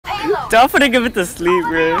I'm gonna give it to sleep,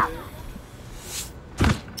 bro.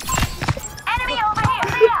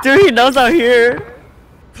 Dude, he knows I'm here.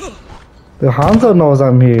 The Hanzo knows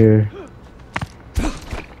I'm here. This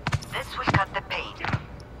will cut the pain.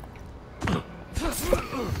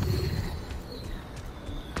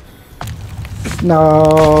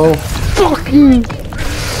 No. Fuck you.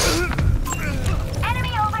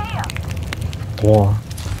 Enemy over here. Wow.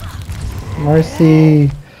 Mercy.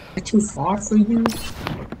 Is too far for you?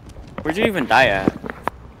 Where'd you even die at?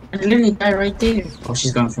 I literally died right there. Oh,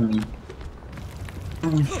 she's going for me.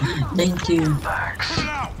 Oh, thank you.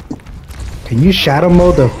 Can you shadow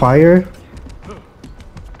mode the fire?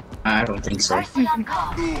 I don't think so.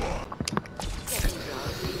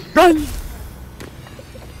 Run!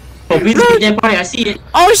 Oh, we see that body. I see it.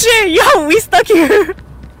 Oh shit! Yo, we stuck here.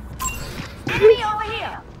 Enemy over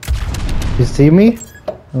here. You see me?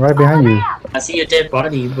 I'm right behind you. I see your dead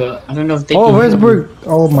body, but I don't know if they Oh, can where's heal Berg?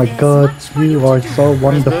 Oh my god, you are so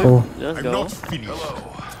wonderful. Let's I'm go. not finished. Hello.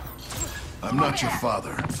 I'm not your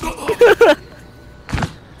father.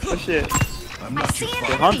 Oh shit. I'm not your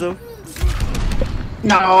father. Hanzo.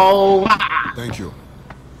 No! Thank you.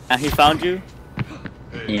 And he found you?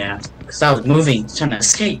 Yeah, because I was moving, trying to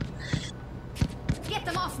escape. Get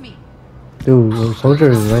them off me. Dude, the soldier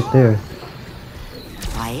is right there.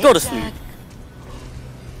 Go to sleep.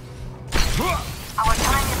 Our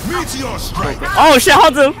time is Meteor strike. Oh shit,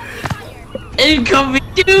 Hanzo! Incoming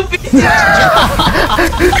stupid!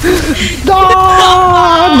 No!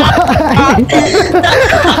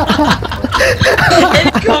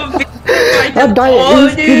 Incoming! I died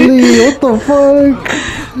instantly. What the fuck?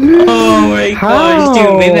 Oh my gosh, dude,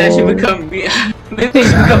 How? maybe I should become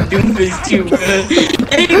Doomfist too, bro.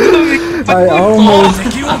 Incoming!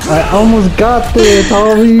 I almost got there,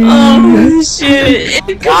 Tommy. Oh shit!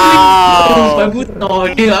 Incoming! Wow.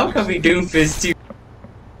 Oh, dude, I'm coming Doomfist too.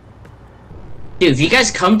 Dude, if you guys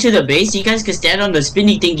come to the base, you guys can stand on the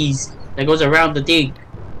spinny thingies that goes around the thing.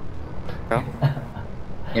 Bro.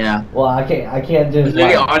 Yeah. Well, I can't just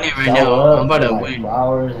Literally on it right show now. up I'm about to for, like, win.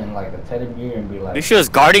 flowers and like a teddy bear and be like. Lucio's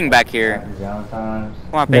guarding back here. Sometimes.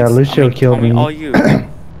 Come on, Yeah, Pinks. Lucio killed me. All you.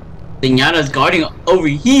 Diana's guarding over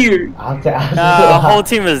here. The whole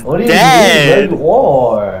team is What do you dead. mean?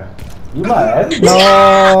 War. You might have No.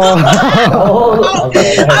 Oh,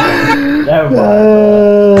 okay. Never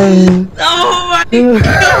mind. Oh my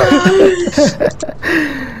gosh!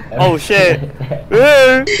 Oh shit.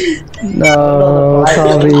 No,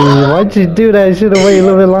 Tommy. Why'd you do that? You should have waited a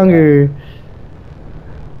little bit longer.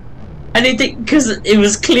 I didn't think because it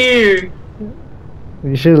was clear.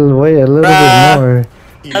 You should have waited a little bit more.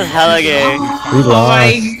 That's hella gay. We Oh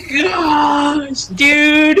my gosh,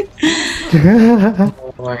 dude!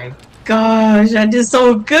 Oh my gosh, I did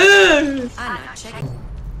so good.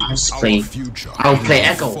 I'll just play. I'll play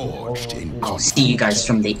Echo. I'll see you guys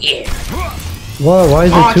from the air. What? Why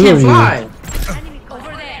is Oh, I it two can't of you? fly.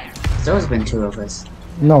 There's always been two of us.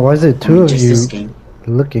 No, why is it two of Just you this game.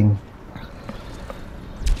 looking?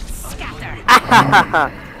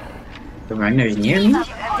 The runner is near me.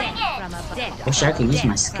 Wish I could use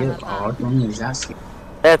my skill. Oh, I don't use that skill.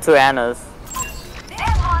 There are two Annas.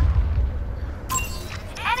 There's one.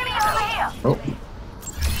 Enemy over here. Oh,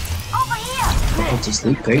 Over here. oh, just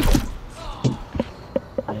sleep great.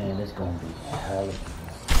 Man, it's gonna be hell.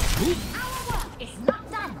 It's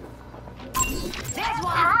not done. There's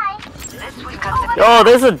one. Hi. This will cut the Yo,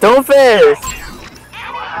 there's a doofus.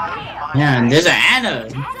 Yeah, and there's an Anna.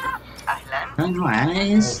 I don't know who Anna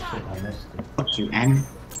is. Fuck you, Anna.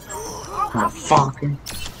 Motherfucker.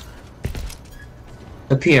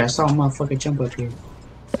 Up here, I saw a motherfucker jump up here.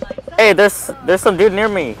 Hey, there's some dude near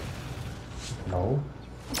me. No.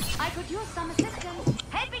 I could use some assistance.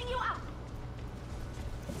 Helping you out.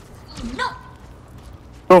 No.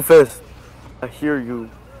 Doofus, I hear you.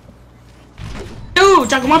 Dude,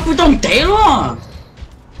 tsaka maputong tail.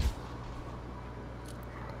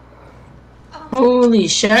 Holy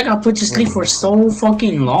shit, I got put to sleep for so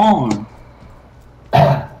fucking long.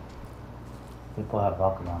 People have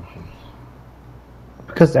rocket launchers.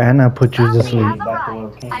 Because Anna put you to sleep. Back to where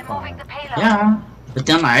it came I'm from. moving the payload. Yeah, but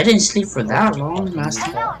then I didn't sleep for that long last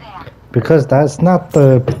time. Hello there. Because that's not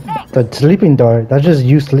the sleeping dart. That's just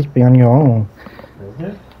you sleeping on your own. Is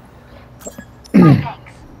it?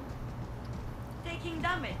 Thanks. Taking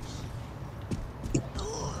damage.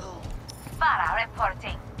 Para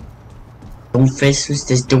reporting. Doomfist, who's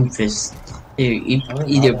this Doomfist?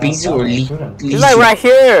 Either Bizu or Lee. He's like right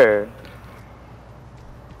here.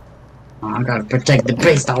 I gotta protect the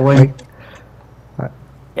base that way.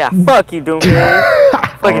 Yeah, fuck you,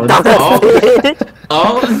 Doofus. Fucking doofus.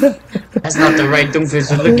 Oh, that's not the right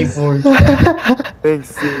doofus we're looking for.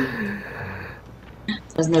 Thanks.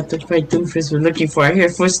 That's not the right doofus we're looking for. I hear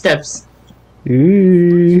footsteps.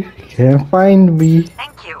 Ooh, can't find me.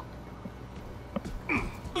 Thank you.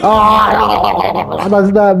 Oh,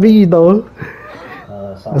 that's not me though.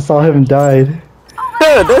 I saw him died.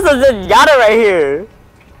 Dude, this is a Yada right here.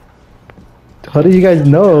 How do you guys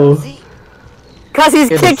know? Cause he's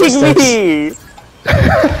Hear the kicking me.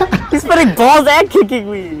 He's putting balls and kicking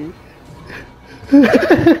me.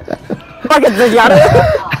 Fucking Zenyatta.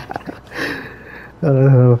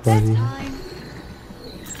 Oh, funny.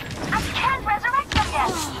 I can't resurrect them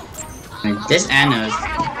yet. And this Anna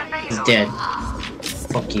is dead.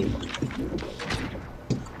 Fuck you.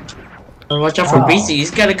 Watch out for BC.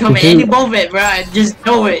 He's gonna come at any moment, bro. I just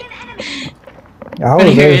know it. I was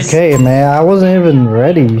okay, man. I wasn't even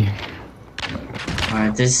ready.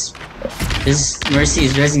 Alright, this Mercy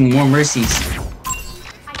is raising more mercies.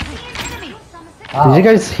 Did you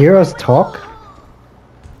guys hear us talk?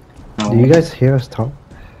 No. Do you guys hear us talk?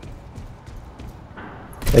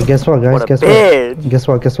 Hey, guess what, guys? What a Guess bitch. what? Guess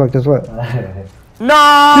what? Guess what? Guess what? No.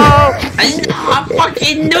 I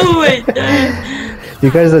fucking knew it! You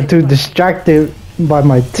guys are too distracted by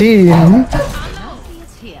my team.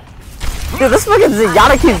 Dude, this fucking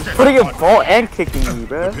Zenyatta keeps putting a ball and kicking me,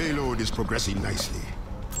 bro. The payload is progressing nicely.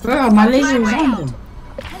 Bro, my laser is on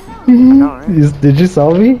them. Did you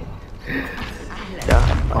saw me?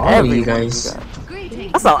 All of you guys.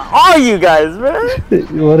 That's all you guys, bro.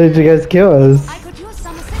 Why did you guys kill us?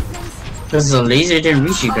 Because the laser didn't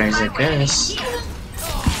reach you guys, I guess.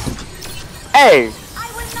 Hey.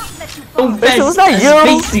 Oh, This was not this you. is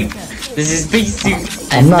basic. This is basic.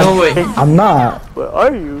 I I'm not. know it. I'm not. Where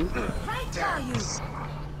are you?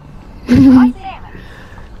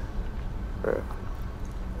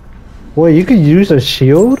 Wait, you could use a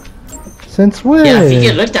shield? Since when? Yeah, if you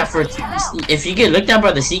get looked at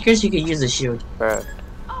by the seekers, you can use the shield. Bro.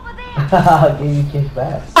 Give you kiss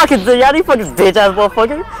back. Fucking Zenyatta, you fucking bitch ass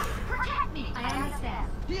motherfucker.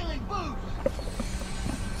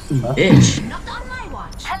 Bitch.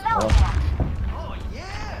 Hello.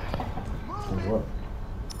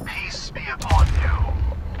 Peace be upon you.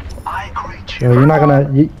 I greet Yo, you're not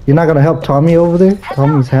gonna help Tommy over there?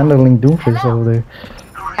 Tommy's handling Doomfist over there.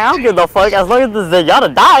 I don't give a fuck as long as the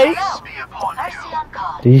Zenyatta dies. Mercy on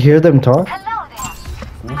call. Do you hear them talk? Hello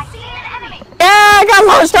there. I see an enemy. Yeah, I got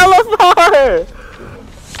launched out of fire.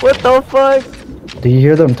 What the fuck? Do you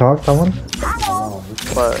hear them talk, someone?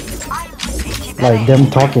 What? Like them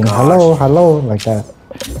talking, hello, hello, like that.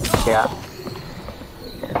 Yeah.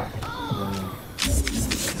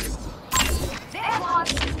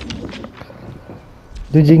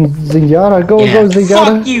 Dude, Zenyatta, go, Yeah. go,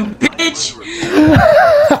 Zenyatta. Fuck you, bitch.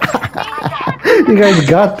 You guys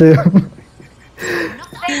got them.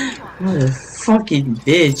 What a fucking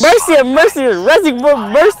bitch. Mercy and mercy is resing more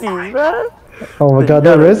mercies, bro. Oh my god,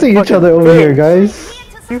 they're racing each other over here, guys.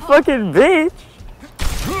 You fucking bitch.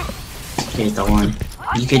 Okay, the one.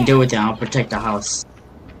 You can deal with it. I'll protect the house.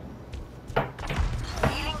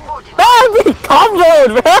 I'm being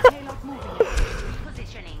comboed, bro.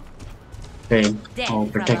 Okay, I'll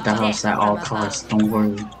protect the house at all costs. Don't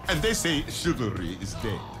worry. And they say chivalry is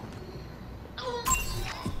dead.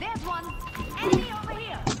 There's one. Enemy over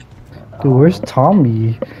here. Dude, where's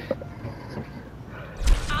Tommy?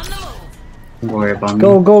 Don't worry about me.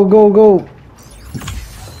 Go, go, go, go.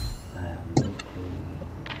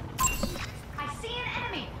 I see an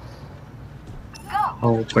enemy.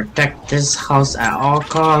 I'll protect this house at all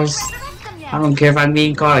costs. I don't care if I'm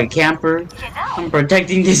being called a camper. I'm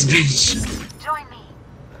protecting this bitch. Join me.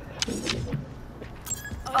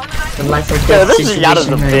 The life or Yo, death this is Yada's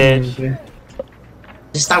a situation right bitch. here, bro.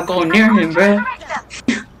 Just stop going near him, bro.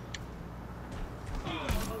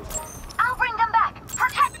 I'll bring them back.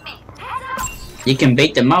 Protect me. Heads up. You can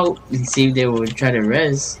bait them out and see if they will try to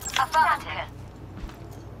res. Affirmative.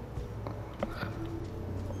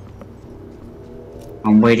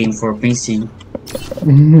 I'm waiting for BC.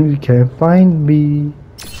 You can't find me.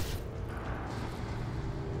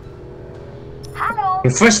 Hello.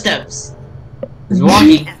 Your footsteps. He's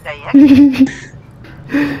walking. Is there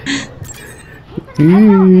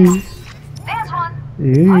Ooh, There's one.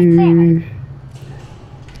 ooh.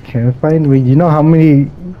 Can't find me. You know how many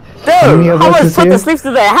Dude, of how us much is put here? to sleep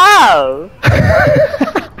do they have?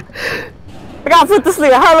 I got put to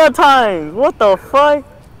sleep a hell of times. What the fuck?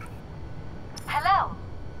 Hello.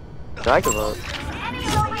 Talk about. Enemy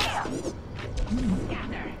over here.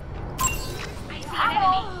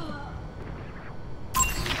 Hello.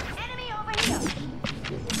 Enemy over here.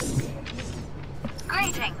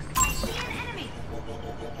 Greetings. I see an enemy.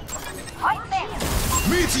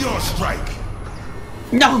 strike.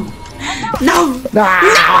 No! No! No!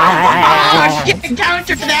 I can't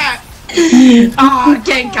counter that! Oh, I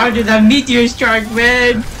can't counter that meteor strike,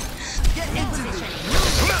 man!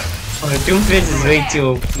 Oh, Doomfist is way too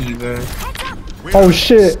OP, bro. Oh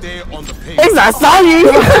shit! Stay on the pace. Thanks, I saw you!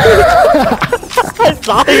 I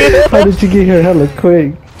saw you! How did you get here hella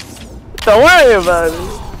quick? Don't worry about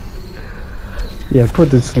it. Yeah, put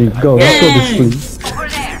to sleep. Go, let's go to sleep. Over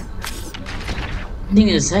there. Thing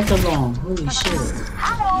is hecka long. Holy shit.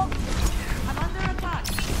 Hello. I'm under attack.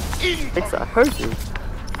 Thanks, I heard you.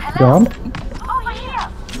 Gone? Over here.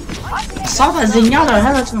 I saw that Zenyatta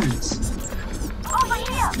hella times. Over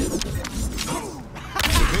here.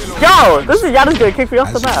 Yo, this is Yada's gonna kick me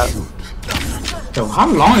off the map. Yo, how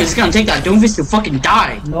long is it gonna take that Doomfist to fucking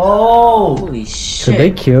die? No! Holy Did shit.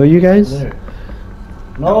 they kill you guys? There.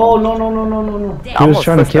 No, no, no, no, no, no, no. I He was almost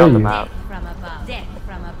trying to pushed kill down the you. map. From above. Death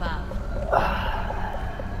from above.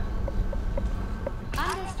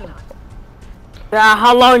 Understood. Yeah,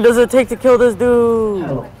 how long does it take to kill this I dude?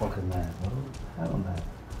 don't fucking know, bro. I don't know.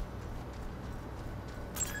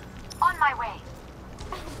 On my way.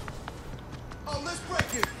 Oh, let's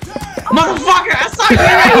break it. Motherfucker, I saw you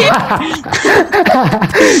right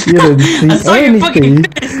here! You didn't I see saw your fucking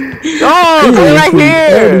anything. fist! Oh, You they're didn't right see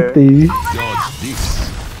here! anything. Dodge this.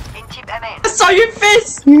 In chip M in. I saw your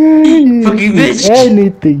fist! You didn't Fucking see bitch.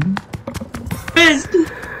 anything. Fist! You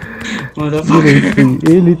Motherfucker. didn't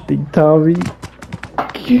see anything, Tommy.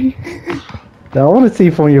 Now I want to see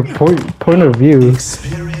from your point of view.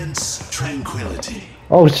 Experience tranquility.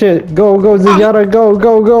 Oh shit! Go, go, Zenyatta! Go,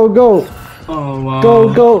 go, go, go! Oh wow.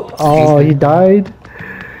 Go, go! Oh, he died.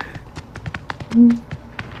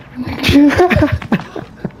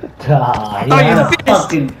 Ah, Oh, yeah, your the fist.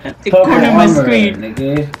 fucking The purple corner of my armor, screen.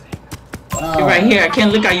 nigga. You're right here. I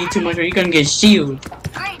can't look at you too much or you're gonna get shielded.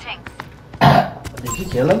 Greetings. Did you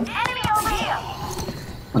kill him? Enemy over here.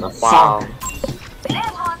 Wow.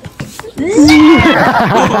 There's one.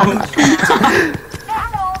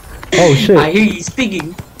 Hello. Oh shit! I hear you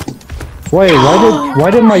speaking. Wait, why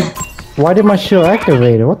did my shield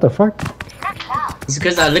activate? What the fuck? It's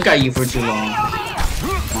because I look at you for too long.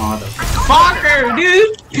 Motherfucker,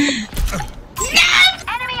 dude!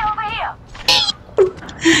 Enemy over here.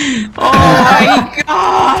 Oh my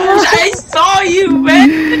gosh! I saw you,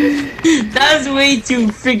 man! That's way too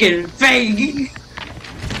freaking fake!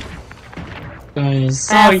 I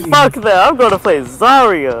saw Ah, you. fuck that, I'm gonna play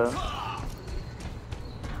Zarya.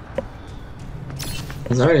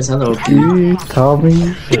 Sorry, hello.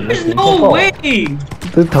 Tommy. No way!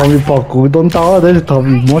 This Tommy bỏ cú don't tao. This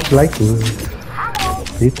Tommy much like you.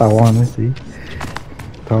 See Taiwan, let's see.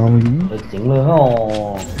 Tommy. Được chỉnh luôn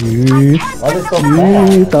không? Why this so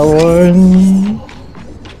bad? Taiwan.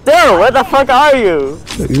 Daryl, where the fuck are you?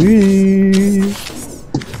 Dude,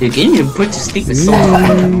 getting you put to sleep is so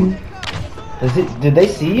hard. Did they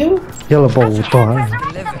see you? Yellow ball tòa.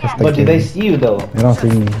 But did they see you though? They don't see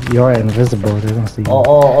me. You are invisible. They don't see you.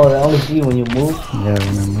 Oh, they only see you when you move? Yeah,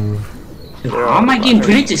 when I move. Dude, how am I getting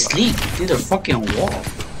put to sleep through the fucking wall?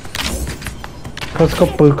 Cause có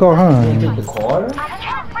bự có hả? Is it the car?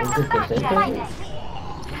 Is it the center?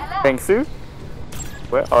 Bangsu?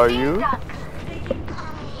 Where are you?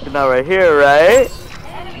 You're not right here, right?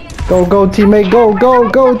 Go, go, teammate. Go, go,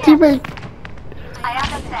 go, teammate. I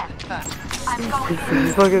understand. I'm going.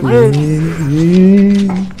 You fucking bitch.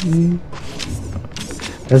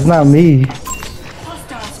 That's not me.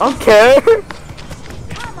 I don't care.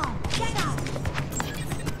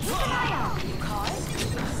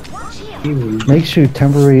 Makes you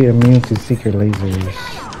temporarily immune to secret lasers.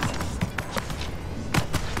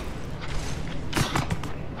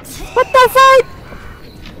 What the fuck?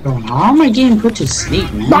 Bro, how am I getting put to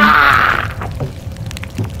sleep, man?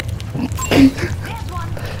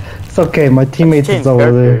 It's okay, my teammate Change is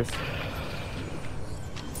over there. characters.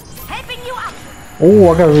 Helping you up.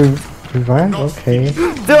 Oh, I got revived? Okay.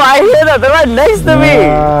 Dude, I hear them. They're right next to me.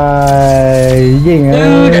 Dude,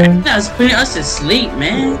 Yeah. that's putting us to sleep,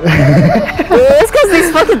 man. Dude, it's because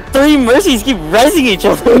these fucking three mercies keep rezzing each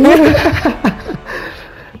other.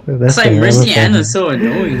 It's like Mercy and it's so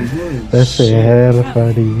annoying. That's a hell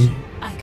funny.